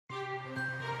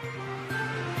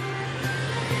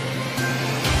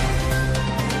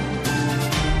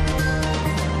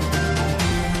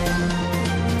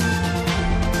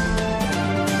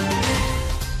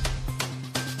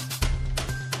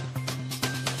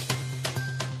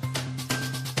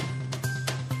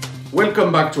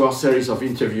Welcome back to our series of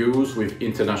interviews with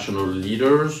international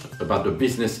leaders about the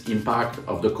business impact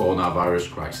of the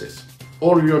coronavirus crisis.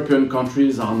 All European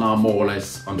countries are now more or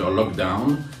less under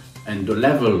lockdown, and the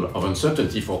level of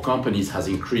uncertainty for companies has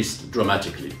increased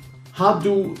dramatically. How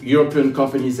do European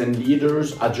companies and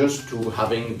leaders adjust to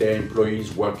having their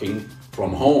employees working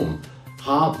from home?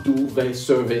 How do they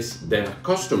service their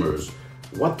customers?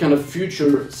 What kind of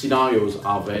future scenarios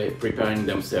are they preparing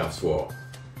themselves for?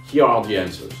 Here are the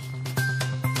answers.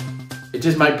 It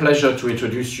is my pleasure to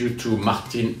introduce you to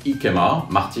Martin Ykema.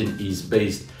 Martin is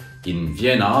based in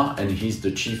Vienna and he's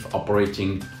the Chief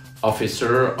Operating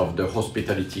Officer of the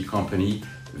hospitality company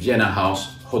Vienna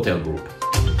House Hotel Group.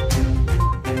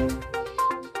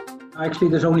 Actually,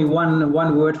 there's only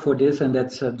one word for this, and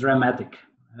that's dramatic.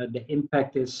 The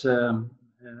impact is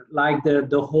like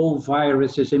the whole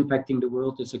virus is impacting the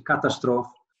world. It's a catastrophe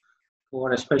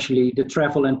for especially the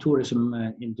travel and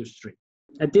tourism industry.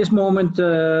 At this moment,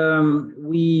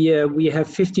 we have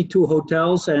 52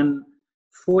 hotels and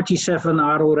 47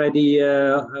 are already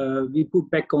we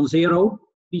put back on zero.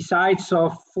 Besides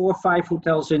of 4 or 5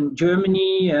 hotels in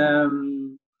Germany,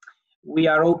 we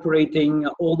are operating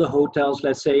all the hotels,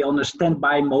 let's say, on a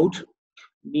standby mode,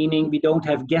 meaning we don't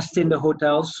have guests in the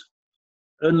hotels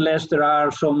unless there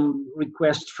are some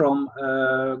requests from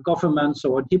governments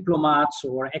or diplomats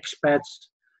or expats,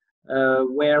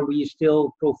 where we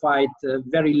still provide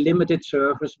very limited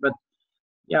service. But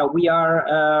yeah, we are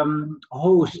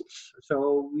hosts,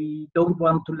 so we don't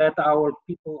want to let our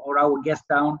people or our guests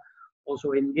down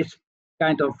also in this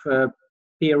kind of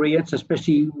periods,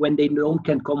 especially when they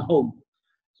can come home.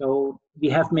 So we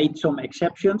have made some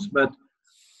exceptions, but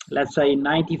let's say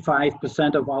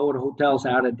 95% of our hotels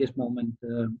are at this moment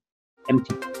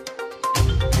empty.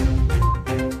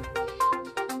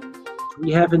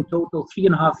 We have in total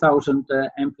 3,500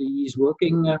 employees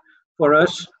working for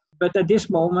us. But at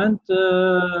this moment,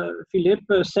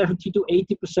 Philippe, 70 to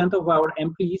 80% of our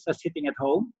employees are sitting at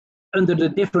home under the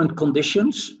different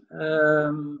conditions.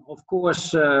 Of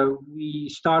course, we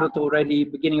started already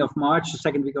beginning of March, the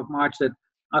second week of March, that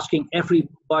asking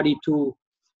everybody to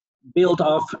build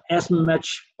off as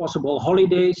much possible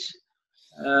holidays,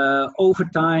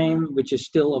 overtime, which is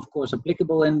still, of course,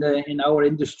 applicable in our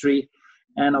industry,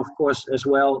 and of course, as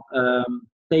well,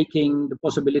 taking the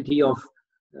possibility of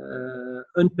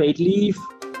unpaid leave.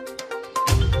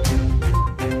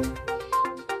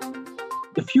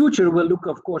 The future will look,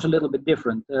 of course, a little bit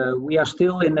different. We are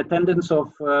still in attendance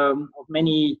of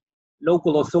many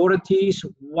local authorities,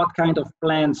 what kind of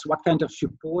plans, what kind of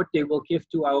support they will give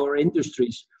to our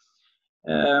industries.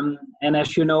 And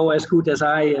as you know, as good as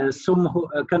I, some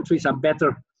countries are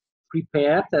better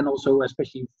prepared and also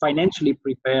especially financially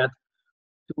prepared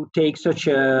to take such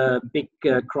a big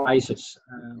crisis.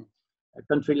 A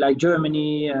country like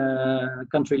Germany, a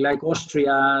country like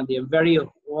Austria, they are very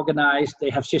organized, they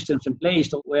have systems in place.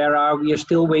 Where we are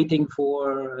still waiting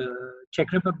for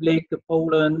Czech Republic,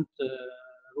 Poland,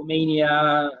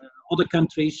 Romania, other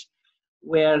countries,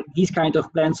 where these kind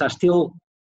of plans are still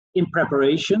in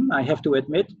preparation, I have to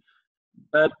admit.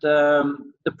 But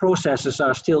the processes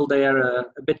are still there,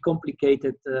 a bit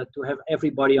complicated to have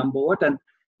everybody on board. And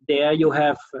there you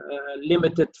have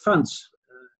limited funds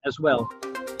as well.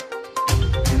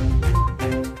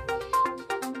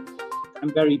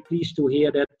 I'm very pleased to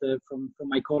hear that from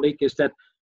my colleague, is that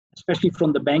especially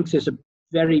from the banks is a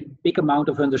very big amount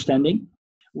of understanding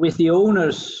with the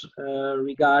owners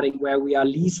regarding where we are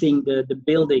leasing the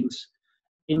buildings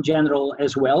in general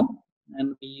as well.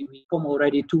 And we come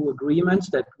already to agreements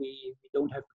that we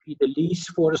don't have to pay the lease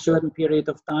for a certain period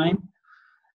of time.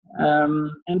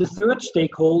 And the third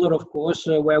stakeholder, of course,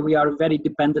 where we are very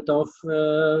dependent of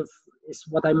is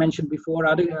what I mentioned before,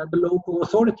 are the local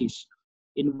authorities,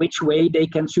 in which way they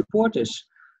can support us.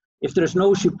 If there's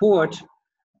no support,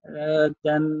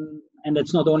 then, and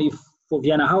it's not only for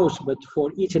Vienna House, but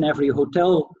for each and every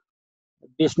hotel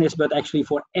business, but actually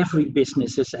for every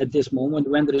business at this moment,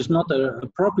 when there is not an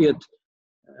appropriate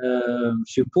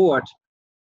support,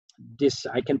 this,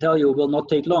 I can tell you, will not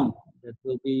take long. It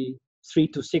will be 3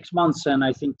 to 6 months, and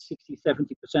I think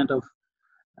 60–70% of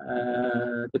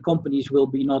the companies will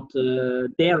be not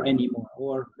there anymore,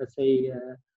 or let's say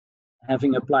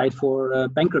having applied for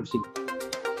bankruptcy.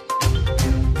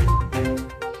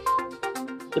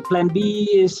 The plan B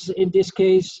is, in this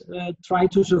case, try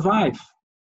to survive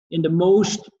in the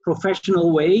most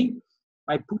professional way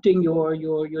by putting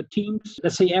your teams,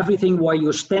 let's say everything what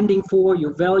you're standing for,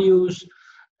 your values,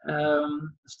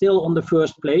 still on the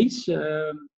first place,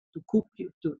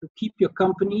 to keep your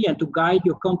company and to guide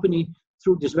your company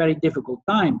through this very difficult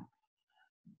time.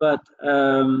 But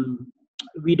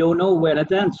we don't know where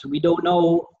it ends. We don't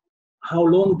know how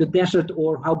long the desert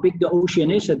or how big the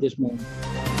ocean is at this moment.